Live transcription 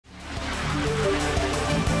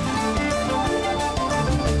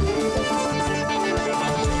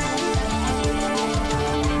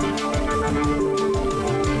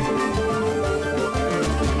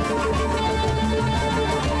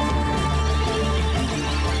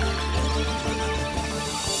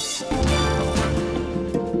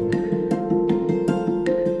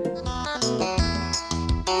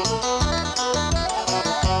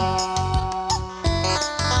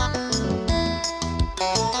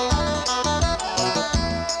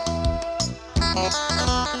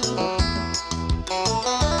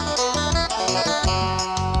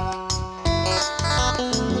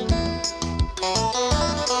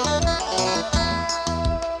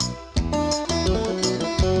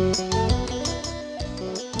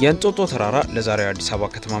የእንጦጦ ተራራ ለዛሬው አዲስ አበባ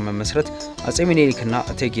ከተማ መመስረት አጼ ሚኒሊክና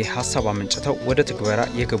እቴጌ ሐሳብ አመንጭተው ወደ ትግበራ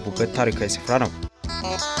የገቡበት ታሪካዊ ስፍራ ነው።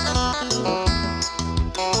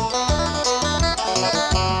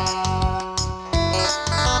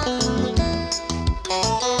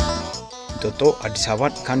 እንጦጦ አዲስ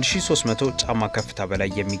አበባን ከ1300 ጫማ ከፍታ በላይ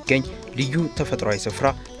የሚገኝ ልዩ ተፈጥሯዊ ስፍራ፣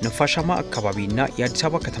 ነፋሻማ አካባቢና የአዲስ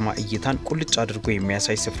አበባ ከተማ እይታን ቁልጭ አድርጎ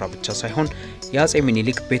የሚያሳይ ስፍራ ብቻ ሳይሆን የአጼ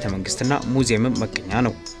ሚኒሊክ ቤተመንግስትና ሙዚየም መገኛ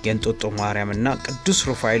ነው። የእንጦጦ ማርያምና ቅዱስ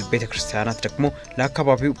ሩፋኤል ቤተክርስቲያናት ደግሞ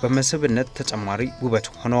ለአካባቢው በመስህብነት ተጨማሪ ውበት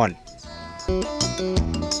ሆነዋል።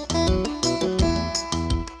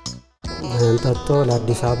 እንጦጦ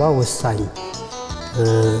ለአዲስ አበባ ወሳኝ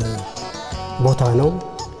ቦታ ነው።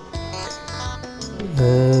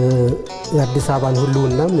 የአዲስ አበባን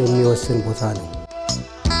ሁሉናም የሚወስን ቦታ ነው።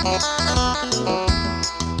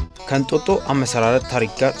 ከእንጦጦ አመሰራረት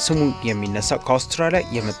ታሪክ ጋር ስሙ የሚነሳ ከአውስትራሊያ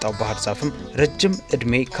የመጣው ባህር ዛፍም ረጅም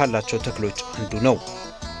እድሜ ካላቸው ተክሎች አንዱ ነው።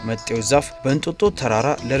 መጤው ዛፍ በእንጦጦ ተራራ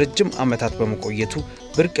ለረጅም ዓመታት በመቆየቱ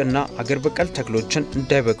ብርቅና አገር በቀል ተክሎችን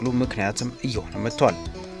እንዳይበቅሉ ምክንያትም እየሆነ መጥቷል።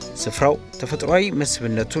 ስፍራው ተፈጥሯዊ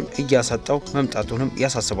መስህብነቱን እያሳጣው መምጣቱንም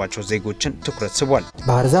ያሳሰባቸው ዜጎችን ትኩረት ስቧል።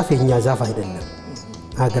 ባህር ዛፍ የኛ ዛፍ አይደለም፣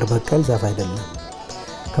 አገር በቀል ዛፍ አይደለም፣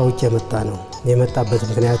 ከውጭ የመጣ ነው። የመጣበት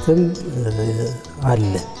ምክንያትም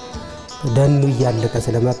አለ። ደኑ እያለቀ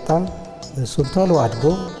ስለመጣ እሱን ቶሎ አድጎ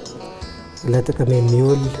ለጥቅም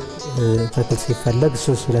የሚውል ተክል ሲፈለግ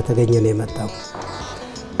እሱ ስለተገኘ ነው የመጣው።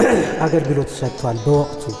 አገልግሎት ሰጥቷል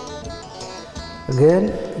በወቅቱ። ግን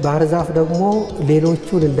ባህር ዛፍ ደግሞ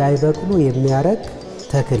ሌሎቹን እንዳይበቅሉ የሚያረግ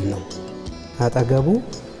ተክል ነው። አጠገቡ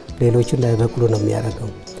ሌሎቹ እንዳይበቅሉ ነው የሚያረገው።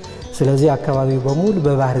 ስለዚህ አካባቢው በሙሉ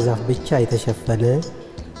በባህር ዛፍ ብቻ የተሸፈነ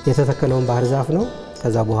የተተከለውን ባህር ዛፍ ነው።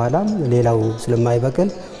 ከዛ በኋላም ሌላው ስለማይበቅል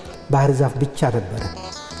ባህር ዛፍ ብቻ ነበር።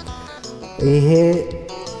 ይሄ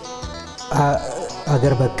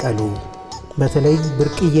አገር በቀሉ በተለይ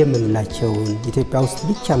ብርቅዬ የምንላቸውን ኢትዮጵያ ውስጥ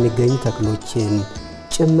ብቻ የሚገኙ ተክሎችን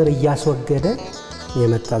ጭምር እያስወገደ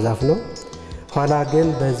የመጣ ዛፍ ነው። ኋላ ግን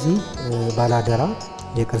በዚህ ባላደራ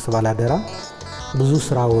የቅርስ ባላደራ ብዙ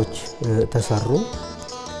ስራዎች ተሰሩ።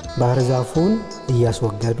 ባህር ዛፉን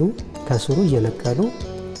እያስወገዱ ከስሩ እየነቀሉ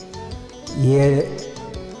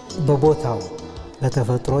በቦታው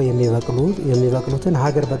በተፈጥሮ የሚበቅሉትን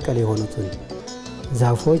ሀገር በቀል የሆኑትን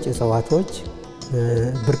ዛፎች፣ እጽዋቶች፣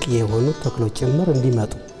 ብርቅዬ የሆኑ ተክሎች ጭምር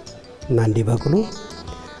እንዲመጡ እና እንዲበቅሉ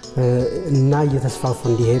እና እየተስፋፉ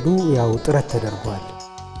እንዲሄዱ ያው ጥረት ተደርጓል።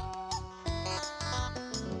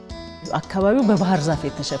 አካባቢው በባህር ዛፍ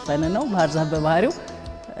የተሸፈነ ነው። ባህር ዛፍ በባህሪው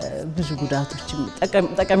ብዙ ጉዳቶችም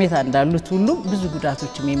ጠቀሜታ እንዳሉት ሁሉ ብዙ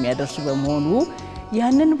ጉዳቶችም የሚያደርሱ በመሆኑ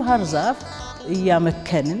ያንን ባህር ዛፍ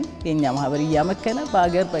እያመከንን የኛ ማህበር እያመከነ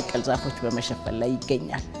በአገር በቀል ዛፎች በመሸፈን ላይ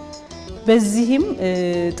ይገኛል። በዚህም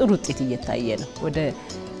ጥሩ ውጤት እየታየ ነው። ወደ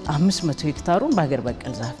 500 ሄክታሩን በአገር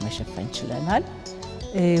በቀል ዛፍ መሸፈን ችለናል።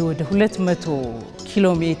 ወደ 200 ኪሎ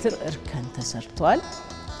ሜትር እርከን ተሰርቷል።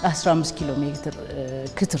 15 ኪሎ ሜትር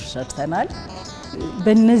ክትር ሰርተናል።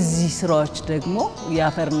 በእነዚህ ስራዎች ደግሞ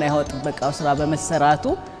የአፈርና የውሃ ጥበቃው ስራ በመሰራቱ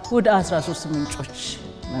ወደ 13 ምንጮች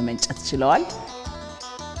መመንጨት ችለዋል።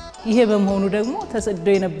 ይሄ በመሆኑ ደግሞ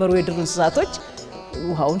ተሰደው የነበሩ የዱር እንስሳቶች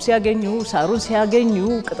ውሃውን ሲያገኙ፣ ሳሩን ሲያገኙ፣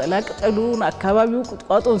 ቅጠላ ቅጠሉን፣ አካባቢው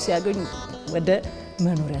ቁጥቋጦን ሲያገኙ ወደ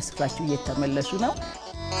መኖሪያ ስፍራቸው እየተመለሱ ነው።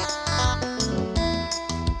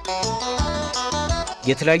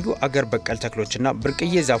 የተለያዩ አገር በቀል ተክሎችና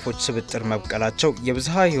ብርቅዬ ዛፎች ስብጥር መብቀላቸው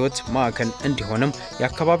የብዝሃ ህይወት ማዕከል እንዲሆንም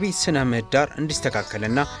የአካባቢ ስነ ምህዳር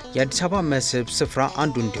እንዲስተካከልና የአዲስ አበባ መስህብ ስፍራ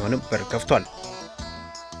አንዱ እንዲሆንም በር ከፍቷል።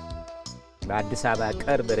 በአዲስ አበባ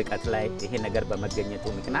ቅርብ ርቀት ላይ ይሄ ነገር በመገኘቱ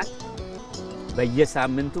ምክንያት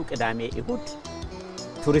በየሳምንቱ ቅዳሜ እሁድ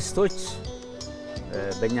ቱሪስቶች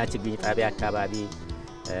በእኛ ችግኝ ጣቢያ አካባቢ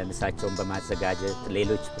ምሳቸውን በማዘጋጀት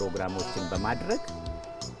ሌሎች ፕሮግራሞችን በማድረግ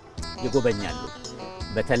ይጎበኛሉ።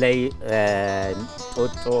 በተለይ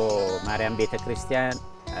እንጦጦ ማርያም ቤተክርስቲያን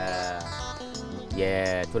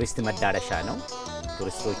የቱሪስት መዳረሻ ነው።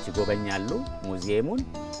 ቱሪስቶች ይጎበኛሉ ሙዚየሙን።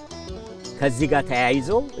 ከዚህ ጋር ተያይዞ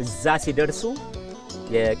እዛ ሲደርሱ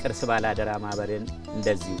የቅርስ ባላደራ ማህበርን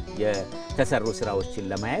እንደዚህ የተሰሩ ስራዎችን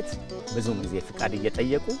ለማየት ብዙም ጊዜ ፍቃድ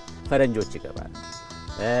እየጠየቁ ፈረንጆች ይገባሉ፣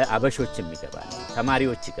 አበሾችም ይገባሉ፣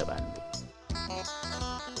 ተማሪዎች ይገባሉ።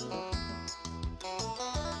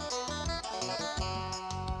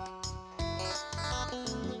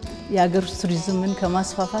 የአገር ቱሪዝምን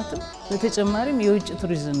ከማስፋፋትም በተጨማሪም የውጭ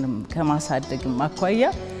ቱሪዝምን ከማሳደግም አኳያ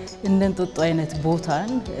እንደ እንጦጦ አይነት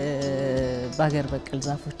ቦታን በአገር በቀል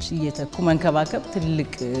ዛፎች እየተኩ መንከባከብ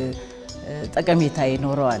ትልቅ ጠቀሜታ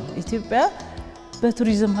ይኖረዋል። ኢትዮጵያ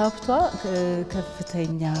በቱሪዝም ሀብቷ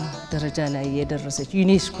ከፍተኛ ደረጃ ላይ የደረሰች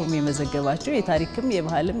ዩኔስኮም የመዘገባቸው የታሪክም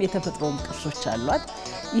የባህልም የተፈጥሮም ቅርሶች አሏት።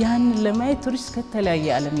 ያንን ለማየት ቱሪስት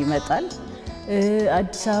ከተለያየ ዓለም ይመጣል።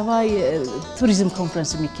 አዲስ አበባ የቱሪዝም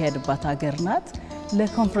ኮንፈረንስ የሚካሄድባት ሀገር ናት።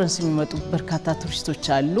 ለኮንፈረንስ የሚመጡ በርካታ ቱሪስቶች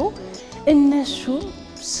አሉ። እነሱን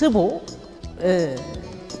ስቦ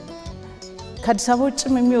ከአዲስ አበባ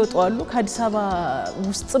ውጭም የሚወጡ አሉ፣ ከአዲስ አበባ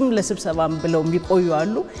ውስጥም ለስብሰባም ብለው የሚቆዩ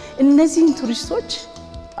አሉ። እነዚህን ቱሪስቶች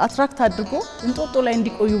አትራክት አድርጎ እንጦጦ ላይ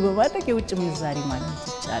እንዲቆዩ በማድረግ የውጭ ምንዛሪ ማግኘት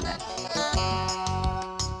ይቻላል።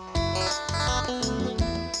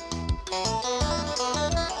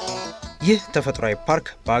 ይህ ተፈጥሯዊ ፓርክ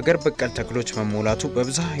በአገር በቀል ተክሎች መሞላቱ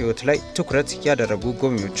በብዝሃ ሕይወት ላይ ትኩረት ያደረጉ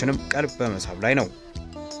ጎብኚዎችንም ቀልብ በመሳብ ላይ ነው።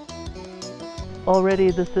 Already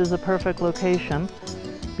this is a perfect location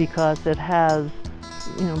because it has,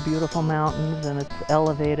 beautiful mountains and it's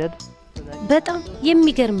elevated. በጣም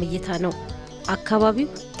የሚገርም እይታ ነው። አካባቢው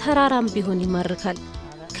ተራራም ቢሆን ይማርካል።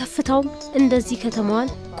 ከፍታውም እንደዚህ ከተማዋን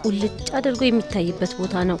ቁልጭ አድርጎ የሚታይበት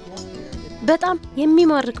ቦታ ነው። በጣም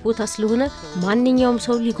የሚማርክ ቦታ ስለሆነ ማንኛውም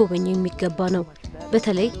ሰው ሊጎበኘው የሚገባ ነው።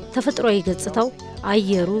 በተለይ ተፈጥሯዊ ገጽታው፣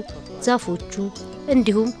 አየሩ፣ ዛፎቹ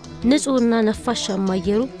እንዲሁም ንጹህና ነፋሻማ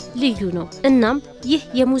አየሩ ልዩ ነው። እናም ይህ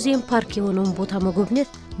የሙዚየም ፓርክ የሆነውን ቦታ መጎብኘት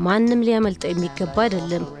ማንም ሊያመልጠው የሚገባ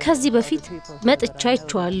አይደለም። ከዚህ በፊት መጥቻ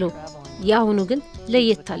አይቼዋለሁ። ያሁኑ ግን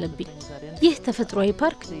ለየት አለብኝ። ይህ ተፈጥሯዊ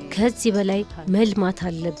ፓርክ ከዚህ በላይ መልማት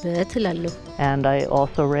አለበት እላለሁ። And I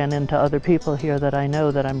also ran into other people here that I know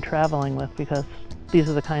that I'm traveling with because these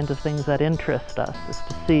are the kinds of things that interest us, is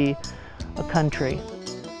to see a country.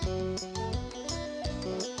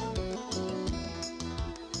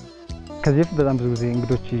 ከዚህ በጣም ብዙ ጊዜ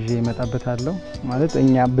እንግዶች ይዤ እመጣበታለሁ። ማለት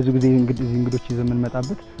እኛ ብዙ ጊዜ እንግዶች ይዘን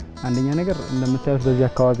የምንመጣበት አንደኛ ነገር እንደምታዩት በዚህ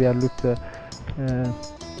አካባቢ ያሉት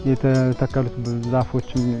የተተከሉት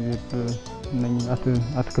ዛፎችም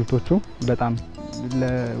አትክልቶቹ በጣም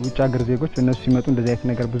ለውጭ ሀገር ዜጎች እነሱ ሲመጡ እንደዚህ አይነት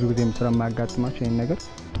ነገር ብዙ ጊዜ ስለማያጋጥማቸው ይሄን ነገር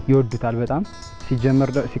ይወዱታል በጣም።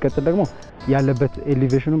 ሲቀጥል ደግሞ ያለበት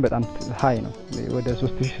ኤሊቬሽኑ በጣም ሃይ ነው። ወደ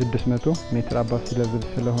 3600 ሜትር አባቭ ሲ ሌቭል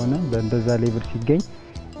ስለሆነ በእንደዛ ሌቭል ሲገኝ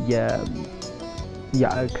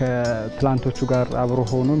ከፕላንቶቹ ጋር አብሮ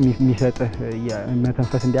ሆኖ የሚሰጥህ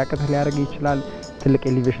መተንፈስ እንዲያቅትህ ሊያደርግ ይችላል። ትልቅ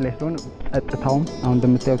ኤሊቬሽን ላይ ስለሆነ ጸጥታውም አሁን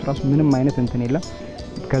እንደምታዩት ራሱ ምንም አይነት እንትን የለም።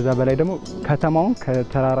 ከዛ በላይ ደግሞ ከተማውን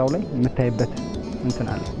ከተራራው ላይ የምታይበት እንትን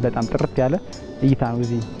አለ። በጣም ጥርት ያለ እይታ ነው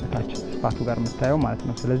እዚህ ታች ስፋቱ ጋር የምታየው ማለት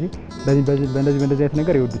ነው። ስለዚህ በእንደዚህ አይነት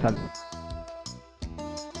ነገር ይወዱታል።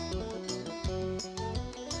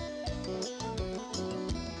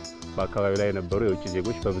 በአካባቢው ላይ የነበሩ የውጭ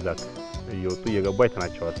ዜጎች በብዛት እየወጡ እየገቡ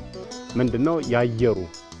አይተናቸዋል። ምንድነው ያየሩ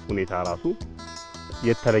ሁኔታ ራሱ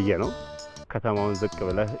የተለየ ነው። ከተማውን ዝቅ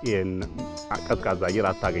ብለህ ይሄን ቀዝቃዛ አየር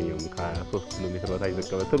አታገኘውም። ከ3 ኪሎ ሜትር በታች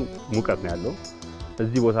ዝቅ ብትል ሙቀት ነው ያለው።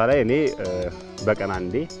 እዚህ ቦታ ላይ እኔ በቀን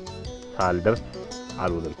አንዴ ሳልደርስ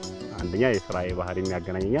አልውልም። አንደኛ የሥራዬ ባህሪም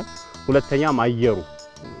ያገናኘኛል፣ ሁለተኛም አየሩ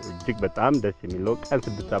እጅግ በጣም ደስ የሚል ነው። ቀን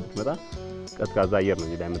 6 ሰዓት ብትመጣ ቀዝቃዛ አየር ነው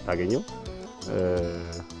እዚህ ላይ የምታገኘው።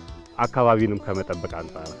 አካባቢንም ከመጠበቅ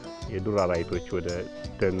አንፃር የዱር አራዊቶች ወደ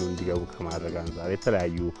ደኑ እንዲገቡ ከማድረግ አንፃር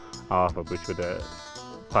የተለያዩ አዋፋቶች ወደ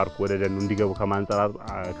ፓርክ ወደ ደኑ እንዲገቡ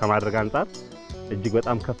ከማድረግ አንፃር እጅግ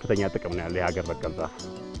በጣም ከፍተኛ ጥቅም ነው ያለው የሀገር በቀል ዛፍ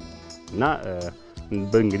እና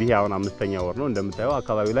በእንግዲህ አሁን 5ኛ ወር ነው እንደምታየው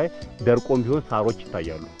አካባቢው ላይ ደርቆም ቢሆን ሳሮች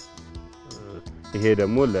ይታያሉ። ይሄ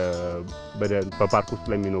ደግሞ በፓርክ ውስጥ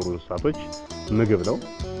ለሚኖሩ እንስሳቶች ምግብ ነው፣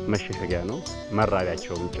 መሸሸጊያ ነው፣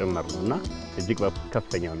 መራቢያቸውም ጭምር ነውና እጅግ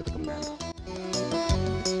ከፍተኛ የሆነ ጥቅም ነው ያለው።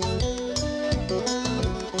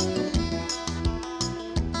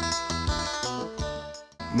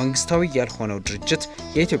 መንግስታዊ ያልሆነው ድርጅት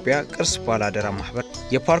የኢትዮጵያ ቅርስ ባለአደራ ማህበር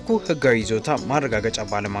የፓርኩ ህጋዊ ይዞታ ማረጋገጫ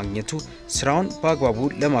ባለማግኘቱ ስራውን በአግባቡ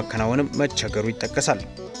ለማከናወን መቸገሩ ይጠቀሳል።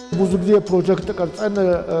 ብዙ ጊዜ ፕሮጀክት ቀርጸን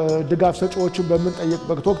ድጋፍ ሰጪዎችን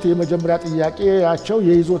በመጠየቅበት ወቅት የመጀመሪያ ጥያቄያቸው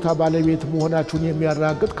የይዞታ ባለቤት መሆናችሁን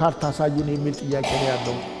የሚያረጋግጥ ካርታ አሳዩን የሚል ጥያቄ ነው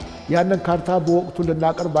ያለው። ያንን ካርታ በወቅቱ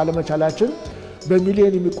ልናቀርብ ባለመቻላችን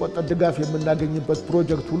በሚሊዮን የሚቆጠር ድጋፍ የምናገኝበት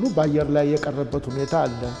ፕሮጀክት ሁሉ በአየር ላይ የቀረበት ሁኔታ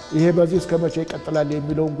አለ። ይሄ በዚህ እስከ መቼ ይቀጥላል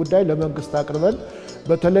የሚለውን ጉዳይ ለመንግስት አቅርበን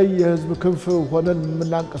በተለይ የህዝብ ክንፍ ሆነን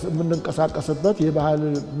የምንንቀሳቀስበት የባህል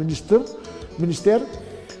ሚኒስቴር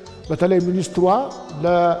በተለይ ሚኒስትሯ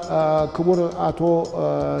ለክቡር አቶ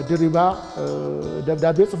ድሪባ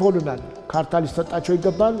ደብዳቤ ጽፎልናል። ካርታ ሊሰጣቸው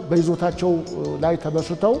ይገባል፣ በይዞታቸው ላይ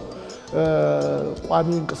ተመስርተው ቋሚ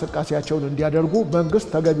እንቅስቃሴያቸውን እንዲያደርጉ መንግስት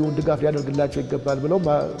ተገቢውን ድጋፍ ሊያደርግላቸው ይገባል ብለው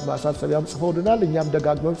ማሳሰቢያም ጽፈውልናል። እኛም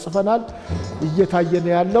ደጋግመን ጽፈናል። እየታየነ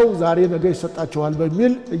ያለው ዛሬ ነገ ይሰጣቸዋል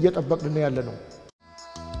በሚል እየጠበቅን ያለ ነው።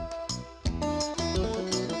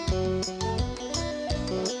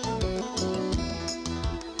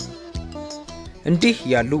 እንዲህ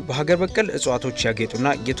ያሉ በሀገር በቀል እጽዋቶች ያጌጡና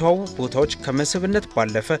የተዋቡ ቦታዎች ከመስህብነት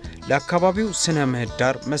ባለፈ ለአካባቢው ስነ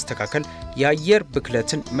ምህዳር መስተካከል የአየር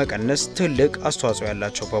ብክለትን መቀነስ ትልቅ አስተዋጽኦ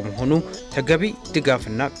ያላቸው በመሆኑ ተገቢ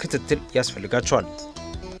ድጋፍና ክትትል ያስፈልጋቸዋል።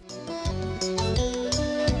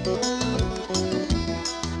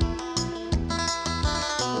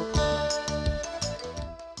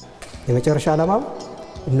 የመጨረሻ ዓላማው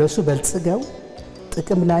እነሱ በልጽገው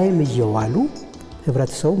ጥቅም ላይም እየዋሉ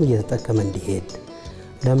ህብረተሰቡም እየተጠቀመ እንዲሄድ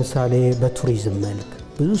ለምሳሌ በቱሪዝም መልክ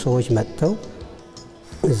ብዙ ሰዎች መጥተው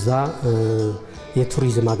እዛ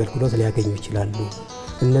የቱሪዝም አገልግሎት ሊያገኙ ይችላሉ።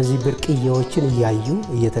 እነዚህ ብርቅዬዎችን እያዩ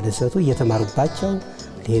እየተደሰቱ እየተማሩባቸው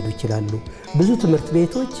ሊሄዱ ይችላሉ። ብዙ ትምህርት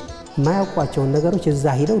ቤቶች ማያውቋቸውን ነገሮች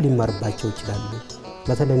እዛ ሄደው ሊማሩባቸው ይችላሉ።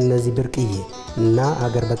 በተለይ እነዚህ ብርቅዬ እና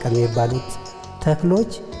አገር በቀል የሚባሉት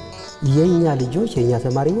ተክሎች የኛ ልጆች የኛ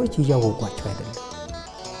ተማሪዎች እያወቋቸው አይደለም።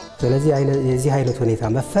 ስለዚህ የዚህ አይነት ሁኔታ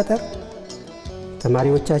መፈጠር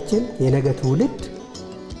ተማሪዎቻችን የነገ ትውልድ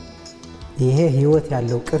ይሄ ህይወት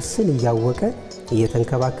ያለው ቅርስን እያወቀ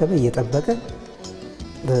እየተንከባከበ እየጠበቀ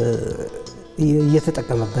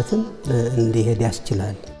እየተጠቀመበትም እንዲሄድ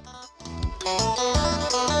ያስችላል።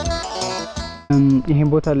 ይሄን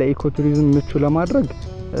ቦታ ለኢኮቱሪዝም ምቹ ለማድረግ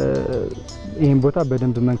ይሄን ቦታ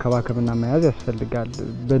በደንብ መንከባከብና መያዝ ያስፈልጋል።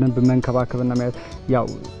 በደንብ መንከባከብና መያዝ ያው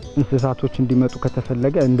እንስሳቶች እንዲመጡ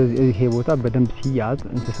ከተፈለገ እንደዚህ ይሄ ቦታ በደንብ ሲያዝ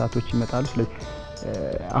እንስሳቶች ይመጣሉ። ስለዚህ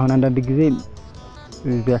አሁን አንዳንድ ጊዜ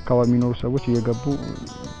እዚህ አካባቢ የሚኖሩ ሰዎች እየገቡ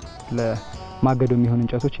ለማገዶ የሚሆን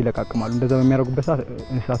እንጨቶች ይለቃቅማሉ። እንደዛ በሚያደርጉበት ሰዓት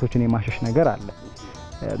እንስሳቶችን የማሸሽ ነገር አለ።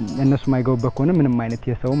 እነሱ ማይገቡበት ከሆነ ምንም አይነት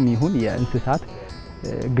የሰውም ይሁን የእንስሳት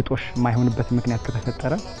ግጦሽ ማይሆንበት ምክንያት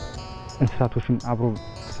ከተፈጠረ እንስሳቶችን አብሮ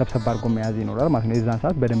ሰብሰብ አድርጎ መያዝ ይኖራል ማለት ነው። የዛን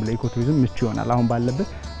ሰዓት በደንብ ለኢኮቱሪዝም ምቹ ይሆናል። አሁን ባለበት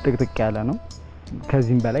ጥቅጥቅ ያለ ነው።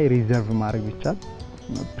 ከዚህም በላይ ሪዘርቭ ማድረግ ይቻላል።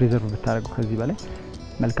 ፕሪዘርቭ ብታደርገው ከዚህ በላይ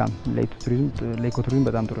መልካም ለኢኮቱሪዝም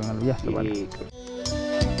በጣም ጥሩ ይሆናል ብዬ አስባለሁ።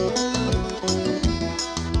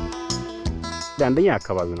 አንደኛ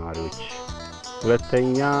አካባቢው ነዋሪዎች፣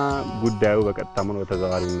 ሁለተኛ ጉዳዩ በቀጥታም ሆነ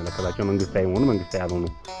በተዘዋዋሪ የሚመለከታቸው መንግስታዊ ሆኑ መንግስታዊ ያልሆኑ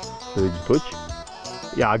ድርጅቶች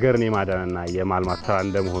የሀገርን የማዳንና የማልማት ስራ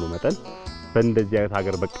እንደመሆኑ መጠን በእንደዚህ አይነት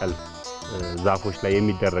ሀገር በቀል ዛፎች ላይ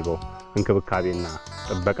የሚደረገው እንክብካቤና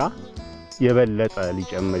ጥበቃ የበለጠ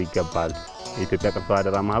ሊጨምር ይገባል። የኢትዮጵያ ቅርስ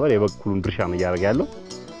አደራ ማህበር የበኩሉን ድርሻ ነው እያደረገ ያለው።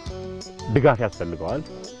 ድጋፍ ያስፈልገዋል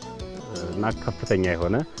እና ከፍተኛ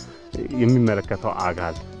የሆነ የሚመለከተው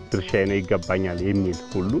አካል ድርሻዬ ነው ይገባኛል የሚል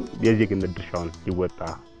ሁሉ የዜግነት ድርሻውን ሊወጣ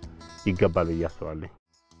ይገባል ብዬ አስባለሁ።